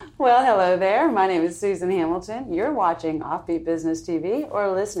Well, hello there. My name is Susan Hamilton. You're watching Offbeat Business TV or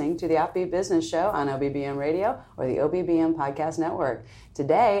listening to the Offbeat Business Show on OBBM Radio or the OBBM Podcast Network.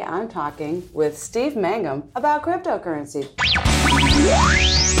 Today, I'm talking with Steve Mangum about cryptocurrency.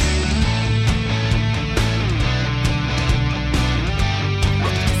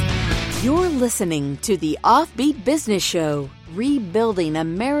 You're listening to the Offbeat Business Show, rebuilding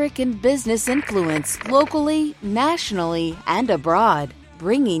American business influence locally, nationally, and abroad,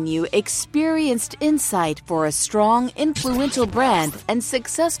 bringing you experienced insight for a strong, influential brand and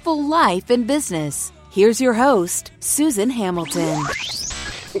successful life in business. Here's your host, Susan Hamilton.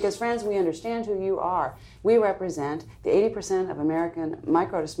 Because, friends, we understand who you are. We represent the 80% of American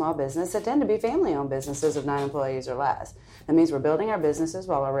micro to small business that tend to be family-owned businesses of 9 employees or less. That means we're building our businesses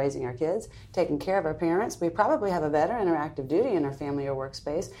while we're raising our kids, taking care of our parents. We probably have a veteran or active duty in our family or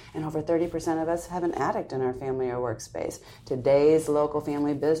workspace, and over 30% of us have an addict in our family or workspace. Today's local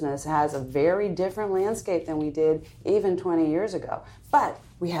family business has a very different landscape than we did even 20 years ago. But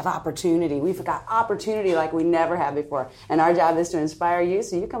we have opportunity. We've got opportunity like we never have before. And our job is to inspire you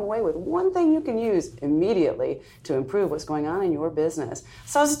so you come away with one thing you can use immediately to improve what's going on in your business.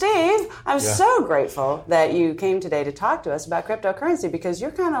 So, Steve, I'm so grateful that you came today to talk to us about cryptocurrency, because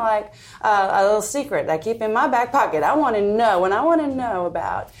you're kind of like a little secret I keep in my back pocket. I want to know. When I want to know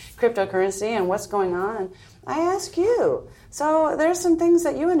about cryptocurrency and what's going on, I ask you. So there's some things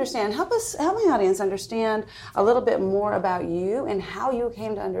that you understand. Help my audience understand a little bit more about you and how you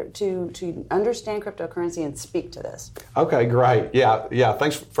came to understand cryptocurrency and speak to this. Okay, great. Yeah.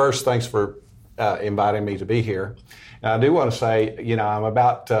 Thanks for inviting me to be here. And I do want to say, I'm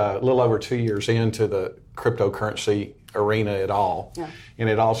about a little over 2 years into the cryptocurrency arena at all. Yeah. And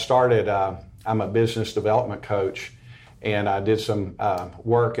it all started, I'm a business development coach, and I did some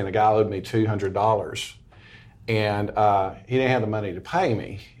work, and a guy owed me $200. And he didn't have the money to pay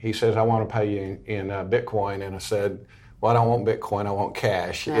me. He says, I want to pay you in Bitcoin. And I said, well, I don't want Bitcoin, I want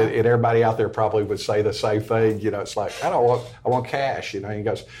cash. Yeah. And everybody out there probably would say the same thing. It's like, I want cash. And he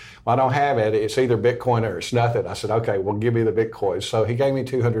goes, well, I don't have it. It's either Bitcoin or it's nothing. I said, okay, well, give me the Bitcoin. So he gave me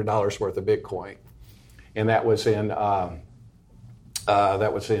 $200 worth of Bitcoin. And that was in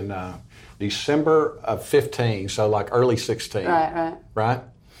December of 15, so like early 16. Right?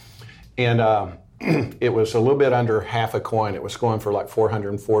 And it was a little bit under half a coin. It was going for like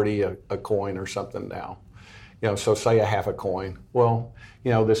 $440 a coin or something now. So say a half a coin. Well,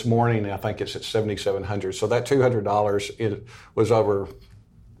 this morning I think it's at $7,700. So that $200 was over,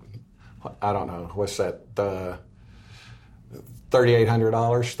 I don't know, what's that, $3,800,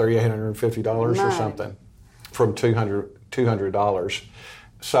 $3,850 or something from $200.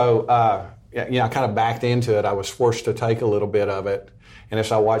 So, I kind of backed into it. I was forced to take a little bit of it. And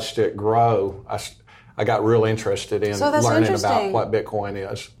as I watched it grow, I got real interested in learning about what Bitcoin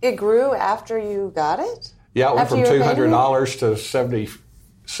is. It grew after you got it? Yeah, it went from $200 to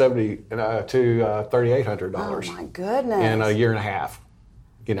 $3,800. Oh my goodness! In a year and a half,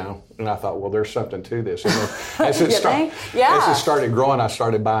 and I thought, well, there's something to this. And as it started growing, I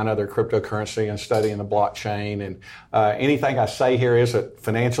started buying other cryptocurrency and studying the blockchain. And anything I say here isn't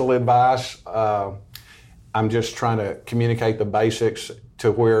financial advice. I'm just trying to communicate the basics to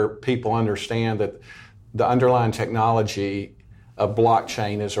where people understand that the underlying technology of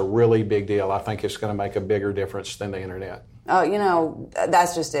blockchain is a really big deal. I think it's going to make a bigger difference than the internet. Oh,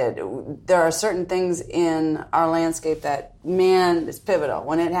 that's just it. There are certain things in our landscape that, man, is pivotal.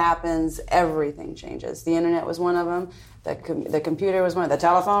 When it happens, everything changes. The internet was one of them. The computer was one of them. The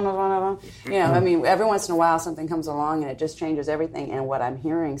telephone was one of them. Every once in a while something comes along and it just changes everything. And what I'm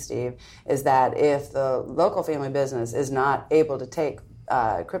hearing, Steve, is that if the local family business is not able to take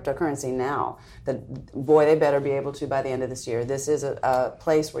cryptocurrency now, they better be able to by the end of this year. This is a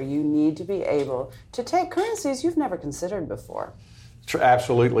place where you need to be able to take currencies you've never considered before.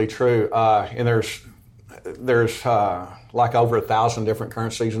 Absolutely true. And there's like over 1,000 different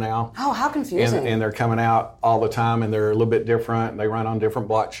currencies now. Oh, how confusing. And they're coming out all the time, and they're a little bit different. They run on different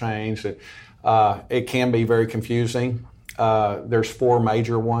blockchains. It can be very confusing. There's 4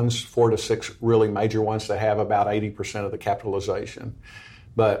 to 6 really major ones that have about 80% of the capitalization.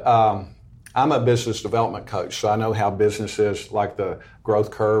 But I'm a business development coach, so I know how businesses, like the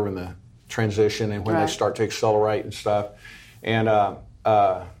growth curve and the transition and when they start to accelerate and stuff. And the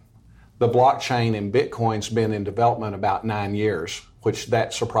blockchain and Bitcoin's been in development about 9 years, which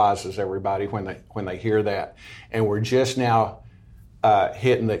that surprises everybody when they hear that. And we're just now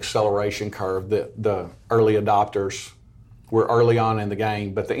hitting the acceleration curve. The early adopters were early on in the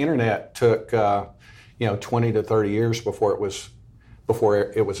game, but the internet took 20 to 30 years before it was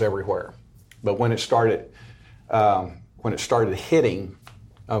everywhere. But when it started hitting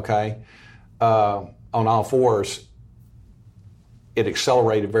okay, on all fours, it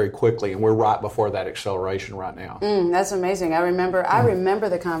accelerated very quickly, and we're right before that acceleration right now. That's amazing. I remember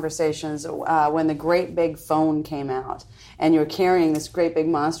the conversations when the great big phone came out, and you were carrying this great big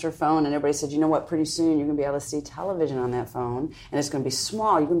monster phone, and everybody said, you know what, pretty soon you're going to be able to see television on that phone, and it's going to be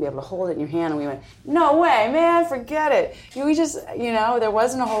small. You're going to be able to hold it in your hand. And we went, no way, man, forget it. We just, there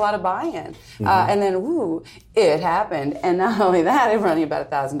wasn't a whole lot of buy-in. And then, it happened. And not only that, it running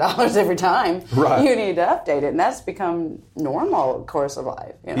about $1,000 every time. Right. You need to update it, and that's become normal course of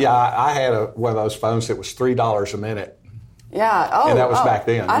life. Yeah, I had one of those phones that was $3 a minute. Yeah, and that was back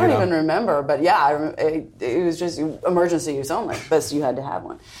then. I don't even remember, but yeah, it was just emergency use only, but you had to have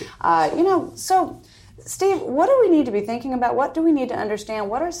one. So Steve, what do we need to be thinking about? What do we need to understand?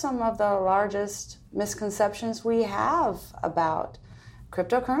 What are some of the largest misconceptions we have about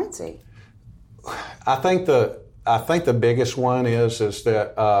cryptocurrency? I think the biggest one is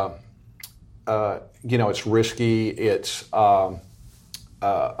that it's risky. It's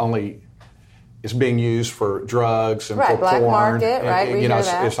it's being used for drugs and for black porn. Market, right? And, we hear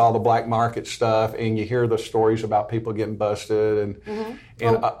that. It's all the black market stuff, and you hear the stories about people getting busted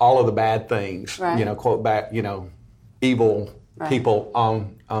and all of the bad things. Right. Quote back, evil people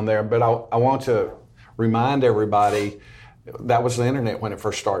on there. But I want to remind everybody that was the internet when it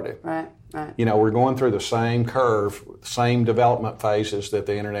first started. Right. We're going through the same curve, same development phases that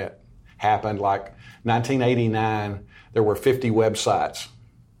the internet happened. Like 1989, there were 50 websites.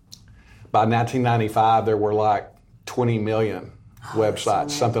 By 1995, there were like 20 million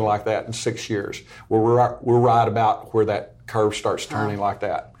websites, something like that, in 6 years. We're right about where that curve starts turning like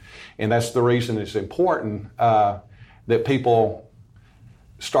that. And that's the reason it's important that people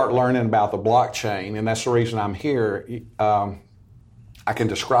start learning about the blockchain, and that's the reason I'm here. I can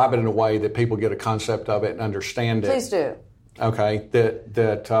describe it in a way that people get a concept of it and understand it. Please do. Okay, that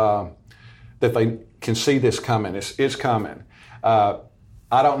they can see this coming. It's coming.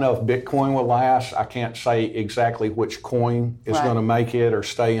 I don't know if Bitcoin will last. I can't say exactly which coin is going to make it or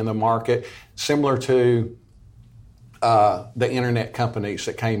stay in the market. Similar to the internet companies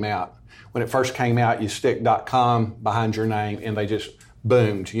that came out. When it first came out, you stick .com behind your name, and they just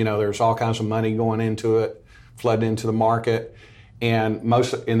boomed. There's all kinds of money going into it, flooding into the market, and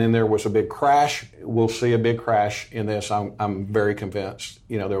then there was a big crash. We'll see a big crash in this. I'm very convinced.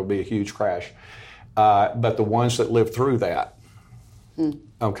 There will be a huge crash. But the ones that lived through that,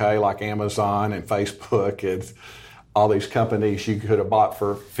 okay, like Amazon and Facebook and all these companies you could have bought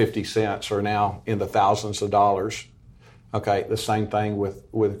for 50 cents are now in the thousands of dollars. Okay, the same thing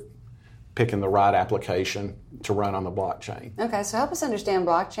with picking the right application to run on the blockchain. Okay, so help us understand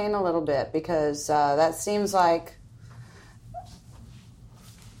blockchain a little bit, because that seems like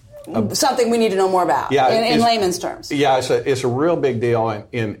something we need to know more about in layman's terms. Yeah, it's a real big deal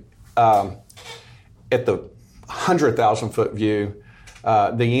in at the 100,000-foot view.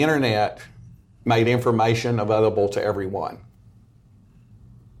 The internet made information available to everyone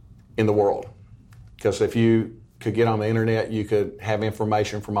in the world. Because if you could get on the internet, you could have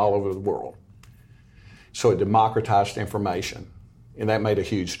information from all over the world. So it democratized information, and that made a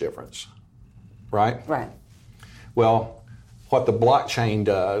huge difference, right? Right. Well, what the blockchain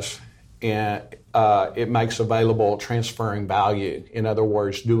does, and it makes available transferring value. In other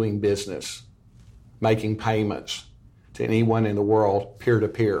words, doing business, making payments to anyone in the world,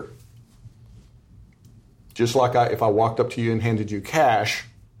 peer-to-peer. Just like if I walked up to you and handed you cash,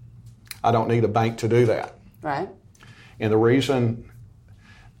 I don't need a bank to do that. Right. And the reason,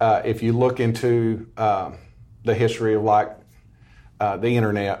 if you look into the history of the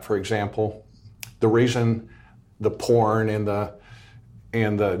internet, for example, the reason the porn and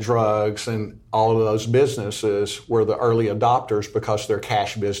the drugs and all of those businesses were the early adopters because they're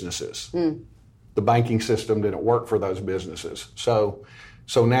cash businesses. The banking system didn't work for those businesses. So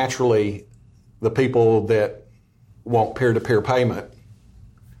naturally, the people that want peer-to-peer payment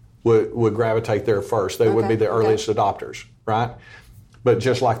would gravitate there first. They would be the earliest adopters, right? But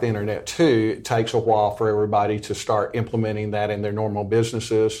just like the internet too, it takes a while for everybody to start implementing that in their normal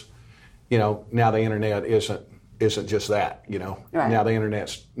businesses. Now the internet isn't just that, Right. Now the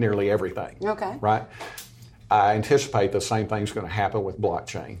internet's nearly everything. Okay. Right? I anticipate the same thing's going to happen with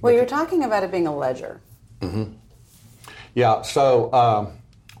blockchain. Well, you're talking about it being a ledger. Mm-hmm. Yeah, so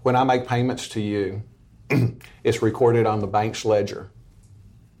when I make payments to you, it's recorded on the bank's ledger.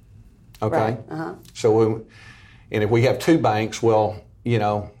 Okay? Right. Uh-huh. So, and if we have two banks, well,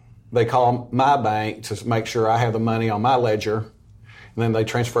 they call my bank to make sure I have the money on my ledger, and then they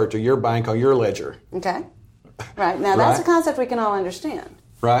transfer it to your bank on your ledger. Okay. Right. Now, that's a concept we can all understand.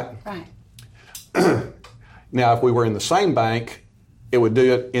 Right? Right. Now, if we were in the same bank, it would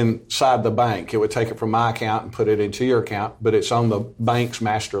do it inside the bank. It would take it from my account and put it into your account, but it's on the bank's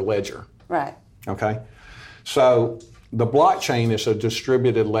master ledger. Right. Okay? So the blockchain is a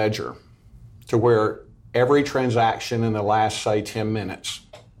distributed ledger to where every transaction in the last, say, 10 minutes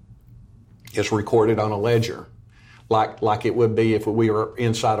is recorded on a ledger, like it would be if we were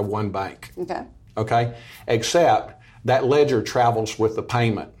inside of one bank. Okay. Okay? Except that ledger travels with the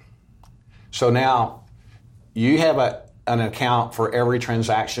payment. So now you have an account for every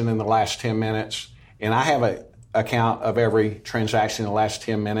transaction in the last 10 minutes, and I have an account of every transaction in the last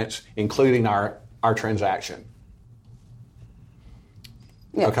 10 minutes, including our transaction.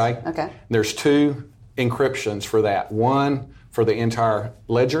 Yes. Okay? Okay. There's 2 encryptions for that. One for the entire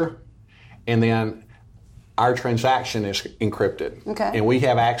ledger, and then our transaction is encrypted. Okay. And we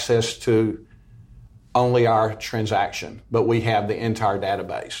have access to only our transaction, but we have the entire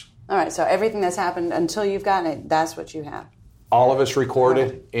database. All right, so everything that's happened until you've gotten it, that's what you have. All of it's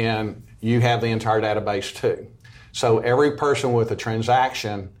recorded, and you have the entire database too. So every person with a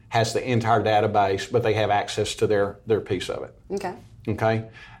transaction has the entire database, but they have access to their piece of it. Okay. Okay?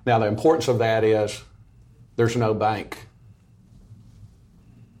 Now, the importance of that is there's no bank.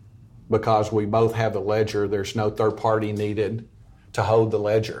 Because we both have the ledger, there's no third party needed to hold the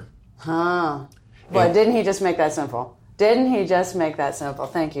ledger. Huh. Boy, didn't he just make that simple? Didn't he just make that simple?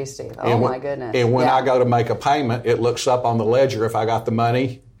 Thank you, Steve. Oh, my goodness. And when I go to make a payment, it looks up on the ledger if I got the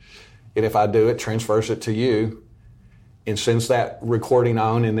money, and if I do, it transfers it to you and sends that recording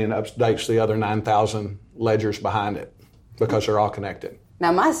on, and then updates the other 9,000 ledgers behind it because they're all connected.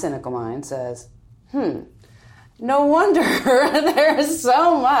 Now, my cynical mind says, no wonder there's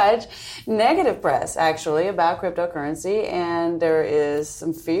so much negative press, actually, about cryptocurrency, and there is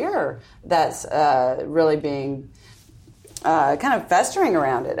some fear that's really being kind of festering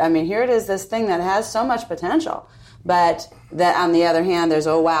around it. I mean, here it is, this thing that has so much potential, but that on the other hand, there's,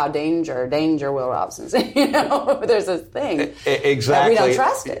 oh, wow, danger, Will Robson. There's this thing. Exactly. We don't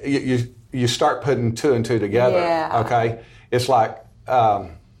trust it. You start putting 2 and 2 together, okay? It's like...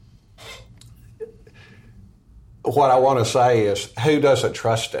 what I want to say is, who doesn't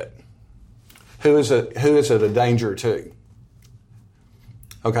trust it? Who is it a danger to?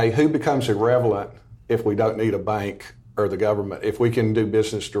 Okay, who becomes irrelevant if we don't need a bank or the government, if we can do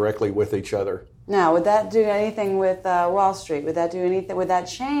business directly with each other? Now, would that do anything with Wall Street? Would that do anything? Would that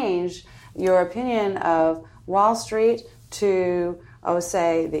change your opinion of Wall Street to,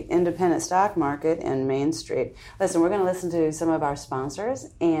 say, the independent stock market and Main Street? Listen, we're going to listen to some of our sponsors,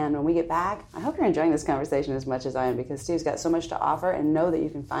 and when we get back, I hope you're enjoying this conversation as much as I am, because Steve's got so much to offer, and know that you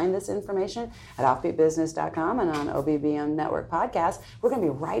can find this information at offbeatbusiness.com and on OBBM Network Podcast. We're going to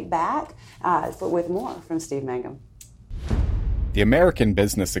be right back with more from Steve Mangum. The American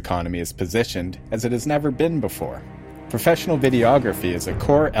business economy is positioned as it has never been before. Professional videography is a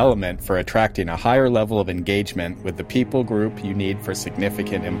core element for attracting a higher level of engagement with the people group you need for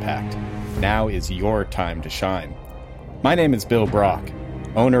significant impact. Now is your time to shine. My name is Bill Brock,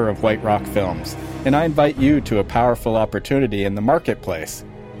 owner of White Rock Films, and I invite you to a powerful opportunity in the marketplace,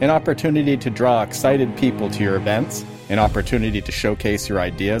 an opportunity to draw excited people to your events, an opportunity to showcase your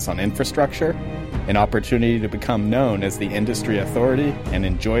ideas on infrastructure, an opportunity to become known as the industry authority and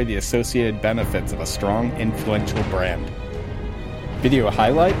enjoy the associated benefits of a strong, influential brand. Video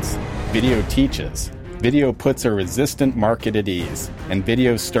highlights, video teaches. Video puts a resistant market at ease, and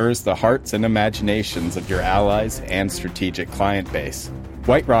video stirs the hearts and imaginations of your allies and strategic client base.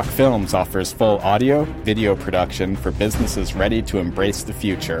 White Rock Films offers full audio, video production for businesses ready to embrace the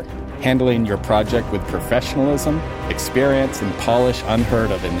future, handling your project with professionalism, experience, and polish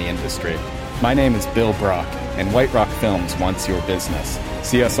unheard of in the industry. My name is Bill Brock, and White Rock Films wants your business.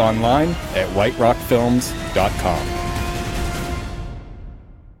 See us online at whiterockfilms.com.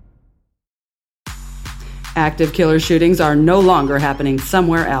 Active killer shootings are no longer happening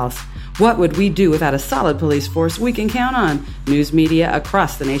somewhere else. What would we do without a solid police force we can count on? News media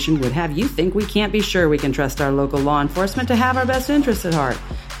across the nation would have you think we can't be sure we can trust our local law enforcement to have our best interests at heart.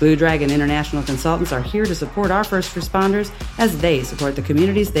 Blue Dragon International Consultants are here to support our first responders as they support the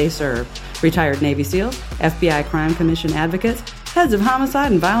communities they serve. Retired Navy SEALs, FBI Crime Commission advocates, heads of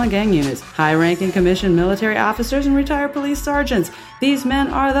homicide and violent gang units, high-ranking commissioned military officers, and retired police sergeants. These men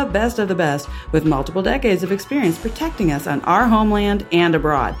are the best of the best, with multiple decades of experience protecting us on our homeland and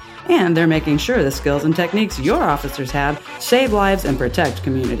abroad. And they're making sure the skills and techniques your officers have save lives and protect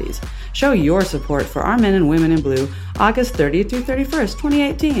communities. Show your support for our men and women in blue August 30th through 31st,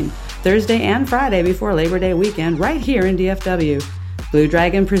 2018, Thursday and Friday before Labor Day weekend right here in DFW. Blue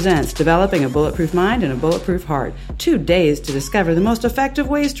Dragon presents Developing a Bulletproof Mind and a Bulletproof Heart. 2 days to discover the most effective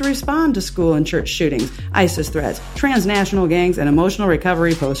ways to respond to school and church shootings, ISIS threats, transnational gangs, and emotional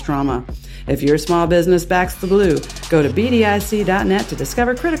recovery post-trauma. If your small business backs the blue, go to bdic.net to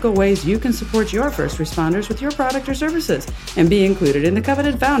discover critical ways you can support your first responders with your product or services and be included in the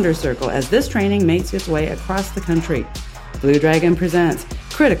coveted Founder Circle as this training makes its way across the country. Blue Dragon presents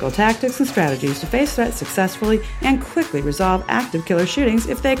critical tactics and strategies to face threats successfully and quickly resolve active killer shootings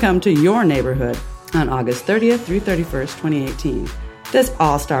if they come to your neighborhood on August 30th through 31st, 2018. This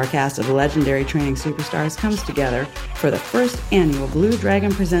all-star cast of legendary training superstars comes together for the first annual Blue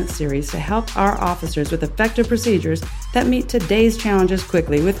Dragon Presents series to help our officers with effective procedures that meet today's challenges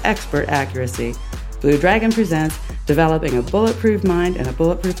quickly with expert accuracy. Blue Dragon presents Developing a Bulletproof Mind and a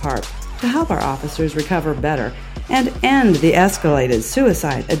Bulletproof Heart to help our officers recover better and end the escalated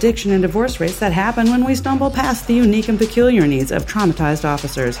suicide, addiction, and divorce rates that happen when we stumble past the unique and peculiar needs of traumatized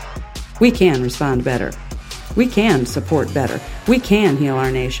officers. We can respond better. We can support better. We can heal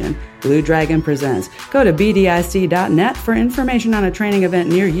our nation. Blue Dragon presents. Go to bdic.net for information on a training event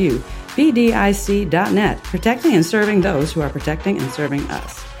near you. bdic.net, protecting and serving those who are protecting and serving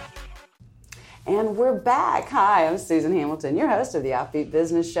us. And we're back. Hi, I'm Susan Hamilton, your host of the Offbeat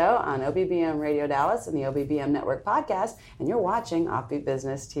Business Show on OBBM Radio Dallas and the OBBM Network podcast, and you're watching Offbeat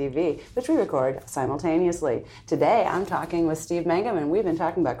Business TV, which we record simultaneously. Today, I'm talking with Steve Mangum, and we've been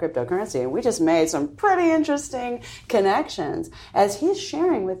talking about cryptocurrency, and we just made some pretty interesting connections as he's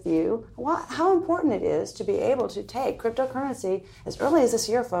sharing with you how important it is to be able to take cryptocurrency as early as this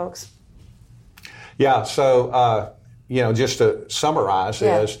year, folks. Yeah, so, just to summarize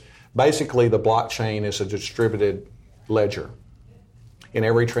is, basically, the blockchain is a distributed ledger, and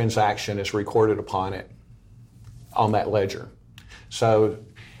every transaction is recorded upon it on that ledger. So,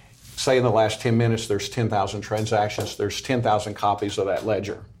 say in the last 10 minutes there's 10,000 transactions, there's 10,000 copies of that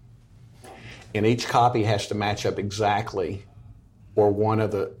ledger. And each copy has to match up exactly, or one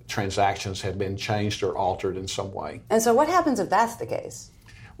of the transactions have been changed or altered in some way. And so what happens if that's the case?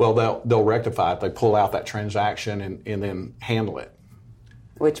 Well, they'll rectify it. They pull out that transaction and then handle it.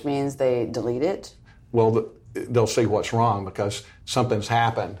 Which means they delete it? Well, they'll see what's wrong because something's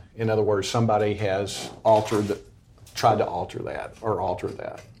happened. In other words, somebody has tried to alter that or alter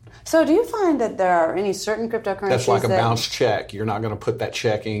that. So do you find that there are any certain cryptocurrencies that's like a bounced check. You're not going to put that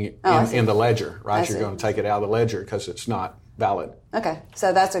check in the ledger, right? You're going to take it out of the ledger because it's not valid. Okay,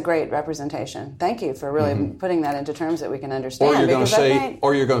 so that's a great representation. Thank you for really putting that into terms that we can understand.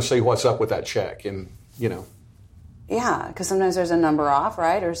 Or you're going to see what's up with that check, and Yeah, because sometimes there's a number off,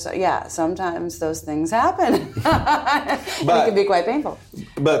 right? Sometimes those things happen. It can be quite painful.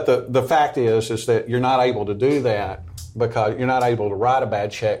 But the fact is that you're not able to do that because you're not able to write a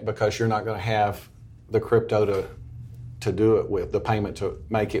bad check because you're not going to have the crypto to do it with, the payment to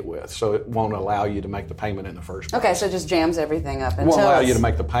make it with. So it won't allow you to make the payment in the first place. Okay, so it just jams everything up until it won't allow you to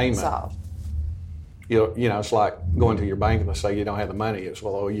make the payment. Solved. It's like going to your bank and they say you don't have the money. It's,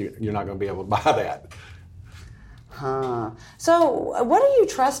 you're not going to be able to buy that. So what are you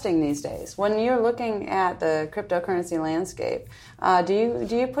trusting these days when you're looking at the cryptocurrency landscape? Do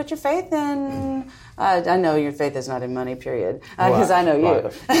you put your faith in? I know your faith is not in money, period, because I know you.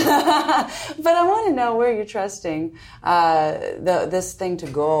 Right. But I want to know where you're trusting this thing to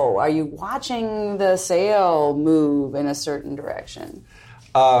go. Are you watching the sale move in a certain direction?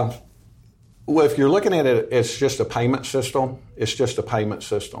 Well, if you're looking at it, it's just a payment system. It's just a payment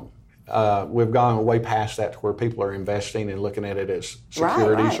system. We've gone way past that to where people are investing and looking at it as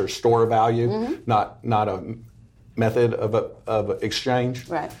securities or store value, not a method of exchange,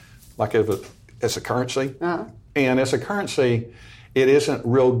 like as a currency. And as a currency, it isn't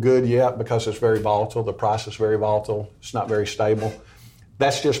real good yet because it's very volatile. The price is very volatile. It's not very stable.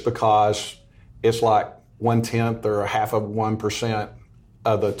 That's just because it's like 1/10 or 0.5%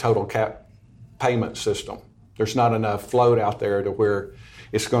 of the total payment system. There's not enough float out there to where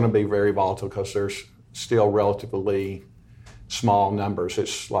it's going to be very volatile because there's still relatively small numbers.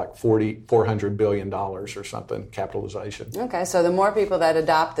 It's like $400 billion or something capitalization. Okay, so the more people that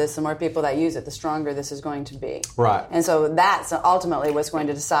adopt this, the more people that use it, the stronger this is going to be. Right. And so that's ultimately what's going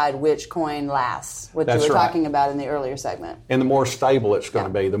to decide which coin lasts, what you were talking about in the earlier segment. And the more stable it's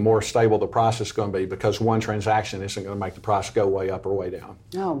going to be, the more stable the price is going to be because one transaction isn't going to make the price go way up or way down.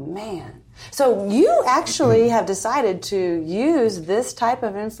 Oh, man. So you actually have decided to use this type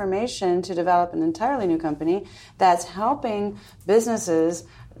of information to develop an entirely new company that's helping businesses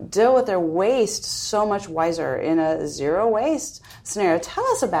deal with their waste so much wiser in a zero waste scenario. Tell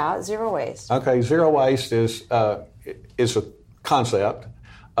us about zero waste. Okay, zero waste is a concept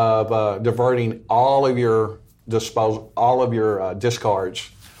of diverting all of your dispose all of your discards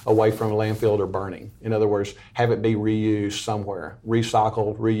away from a landfill or burning. In other words, have it be reused somewhere,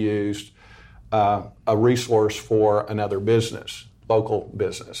 recycled, reused, a resource for another business, local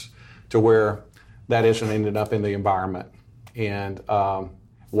business, to where that isn't ended up in the environment and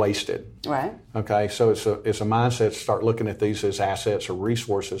wasted. Right. Okay, so it's a mindset to start looking at these as assets or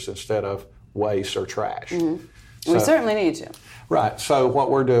resources instead of waste or trash. Mm-hmm. So, we certainly need to. Right. So what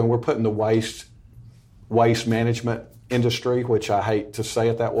we're doing, we're putting the waste management industry, which I hate to say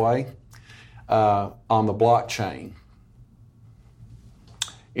it that way, on the blockchain.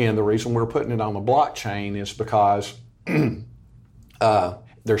 And the reason we're putting it on the blockchain is because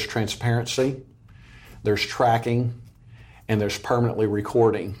there's transparency, there's tracking, and there's permanently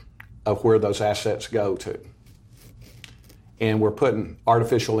recording of where those assets go to. And we're putting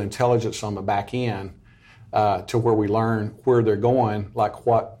artificial intelligence on the back end to where we learn where they're going, like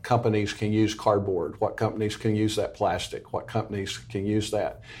what companies can use cardboard, what companies can use that plastic, what companies can use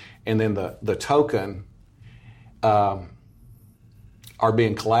that. And then the token are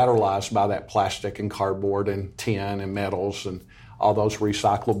being collateralized by that plastic and cardboard and tin and metals and all those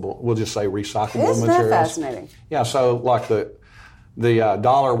recyclable, we'll just say recyclable Isn't materials. that fascinating? Yeah, so like the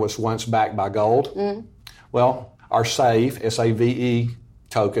dollar was once backed by gold. Mm. Well, our SAVE, S-A-V-E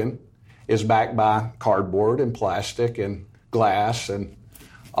token, is backed by cardboard and plastic and glass and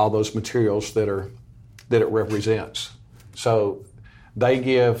all those materials that it represents. So they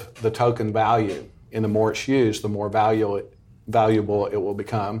give the token value, and the more it's used, the more valuable it will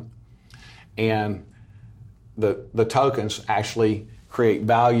become. And the tokens actually create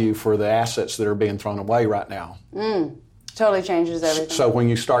value for the assets that are being thrown away right now. Totally changes everything. So when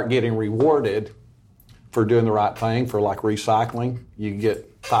you start getting rewarded for doing the right thing, for like recycling, you get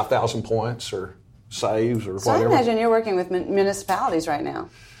 5,000 points or saves or so whatever. I imagine you're working with municipalities right now.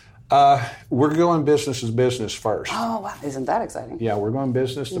 We're going business to business first. Oh, wow. Isn't that exciting? Yeah, we're going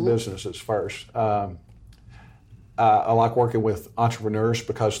business to businesses first. I like working with entrepreneurs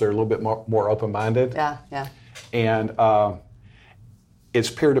because they're a little bit more open-minded. Yeah. And it's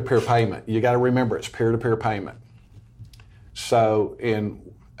peer-to-peer payment. You got to remember it's peer-to-peer payment. So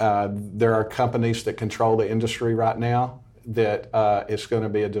there are companies that control the industry right now that it's going to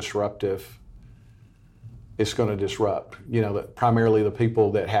be it's going to disrupt. Primarily the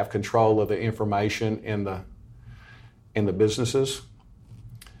people that have control of the information in the businesses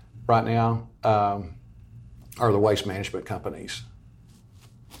right now are the waste management companies.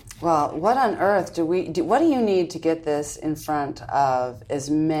 Well, what on earth what do you need to get this in front of as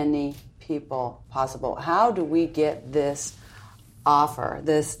many people possible? How do we get this offer,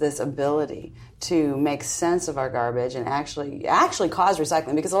 this ability to make sense of our garbage and actually cause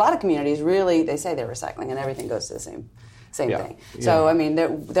recycling? Because a lot of communities really, they say they're recycling and everything goes to the same thing. So, I mean,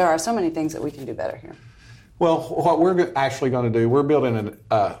 there are so many things that we can do better here. Well, what we're actually going to do, we're building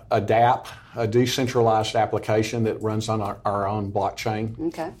a DApp, a decentralized application that runs on our own blockchain.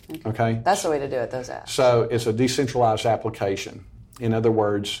 Okay. That's the way to do it, those apps. So it's a decentralized application. In other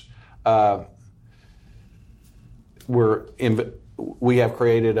words, we have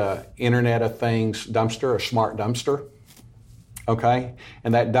created a Internet of Things dumpster, a smart dumpster. Okay?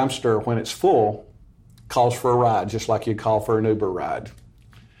 And that dumpster, when it's full, calls for a ride, just like you'd call for an Uber ride.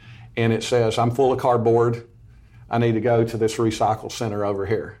 And it says, I'm full of cardboard. I need to go to this recycle center over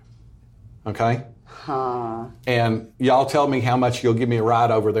here. Okay? And y'all tell me how much you'll give me a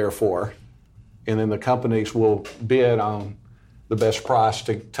ride over there for. And then the companies will bid on the best price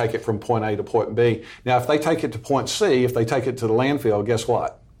to take it from point A to point B. Now, if they take it to point C, if they take it to the landfill, guess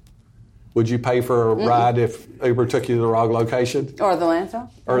what? Would you pay for a ride if Uber took you to the wrong location? Or the landfill?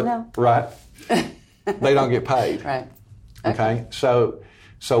 No. Right. They don't get paid. Right. Okay. So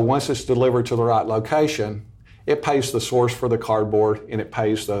once it's delivered to the right location, it pays the source for the cardboard and it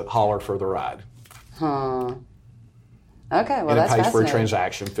pays the hauler for the ride. Okay, well, that's and it pays fascinating. for a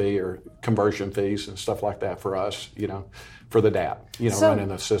transaction fee or conversion fees and stuff like that for us, for the DAP, running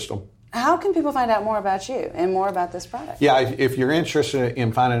the system. How can people find out more about you and more about this product? Yeah, if you're interested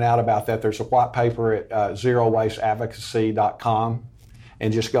in finding out about that, there's a white paper at zerowasteadvocacy.com,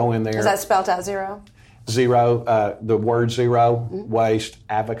 and just go in there. Is that spelled out zero? Zero, the word zero,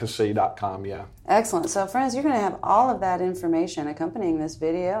 wasteadvocacy.com, yeah. Excellent. So, friends, you're going to have all of that information accompanying this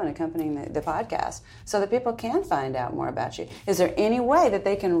video and accompanying the podcast so that people can find out more about you. Is there any way that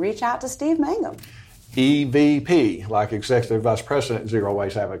they can reach out to Steve Mangum? EVP, like Executive Vice President,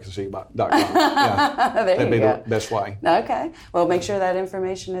 zerowasteadvocacy.com. Yeah, that'd be the best way. Okay. Well, make sure that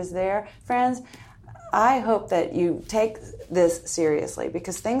information is there. Friends, I hope that you take this seriously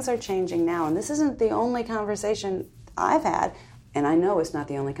because things are changing now, and this isn't the only conversation I've had. And I know it's not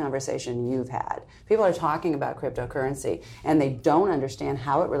the only conversation you've had. People are talking about cryptocurrency, and they don't understand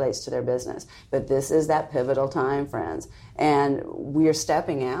how it relates to their business. But this is that pivotal time, friends. And we're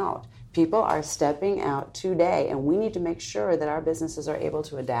stepping out. People are stepping out today, and we need to make sure that our businesses are able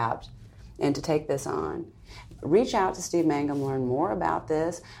to adapt and to take this on. Reach out to Steve Mangum, learn more about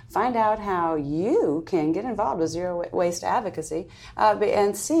this, find out how you can get involved with zero waste advocacy,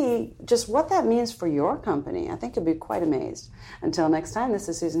 and see just what that means for your company. I think you'll be quite amazed. Until next time, this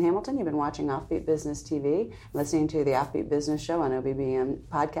is Susan Hamilton. You've been watching Offbeat Business TV, listening to the Offbeat Business Show on OBBM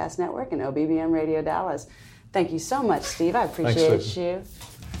Podcast Network and OBBM Radio Dallas. Thank you so much, Steve. I appreciate you.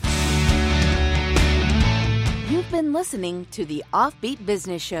 You've been listening to the Offbeat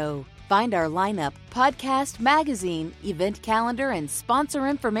Business Show. Find our lineup, podcast, magazine, event calendar, and sponsor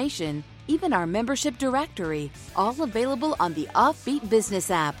information, even our membership directory, all available on the Offbeat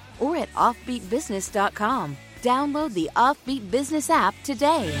Business app or at offbeatbusiness.com. Download the Offbeat Business app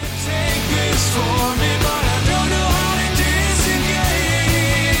today. Take this for me, but I don't know how to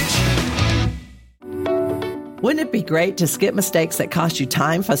disengage. Wouldn't it be great to skip mistakes that cost you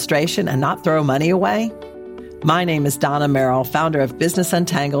time, frustration, and not throw money away? My name is Donna Merrill, founder of Business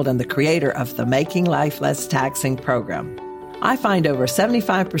Untangled and the creator of the Making Life Less Taxing program. I find over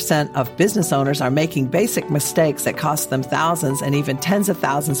 75% of business owners are making basic mistakes that cost them thousands and even tens of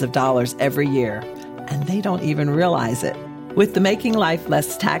thousands of dollars every year, and they don't even realize it. With the Making Life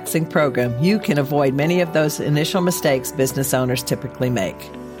Less Taxing program, you can avoid many of those initial mistakes business owners typically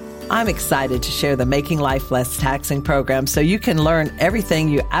make. I'm excited to share the Making Life Less Taxing program so you can learn everything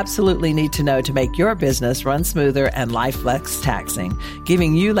you absolutely need to know to make your business run smoother and life less taxing,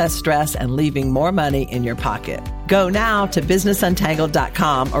 giving you less stress and leaving more money in your pocket. Go now to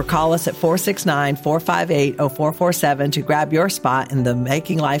businessuntangled.com or call us at 469-458-0447 to grab your spot in the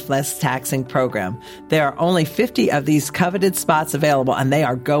Making Life Less Taxing program. There are only 50 of these coveted spots available, and they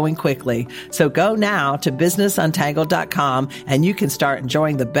are going quickly. So go now to businessuntangled.com and you can start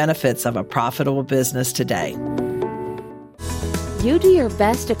enjoying the benefits of a profitable business today. You do your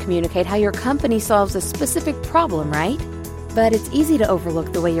best to communicate how your company solves a specific problem, right? But it's easy to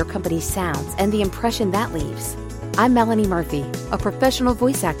overlook the way your company sounds and the impression that leaves. I'm Melanie Murphy, a professional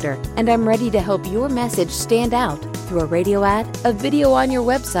voice actor, and I'm ready to help your message stand out through a radio ad, a video on your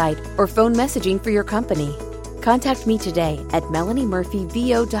website, or phone messaging for your company. Contact me today at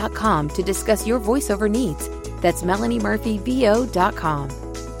melaniemurphyvo.com to discuss your voiceover needs. That's melaniemurphyvo.com.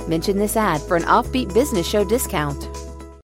 Mention this ad for an Offbeat Business Show discount.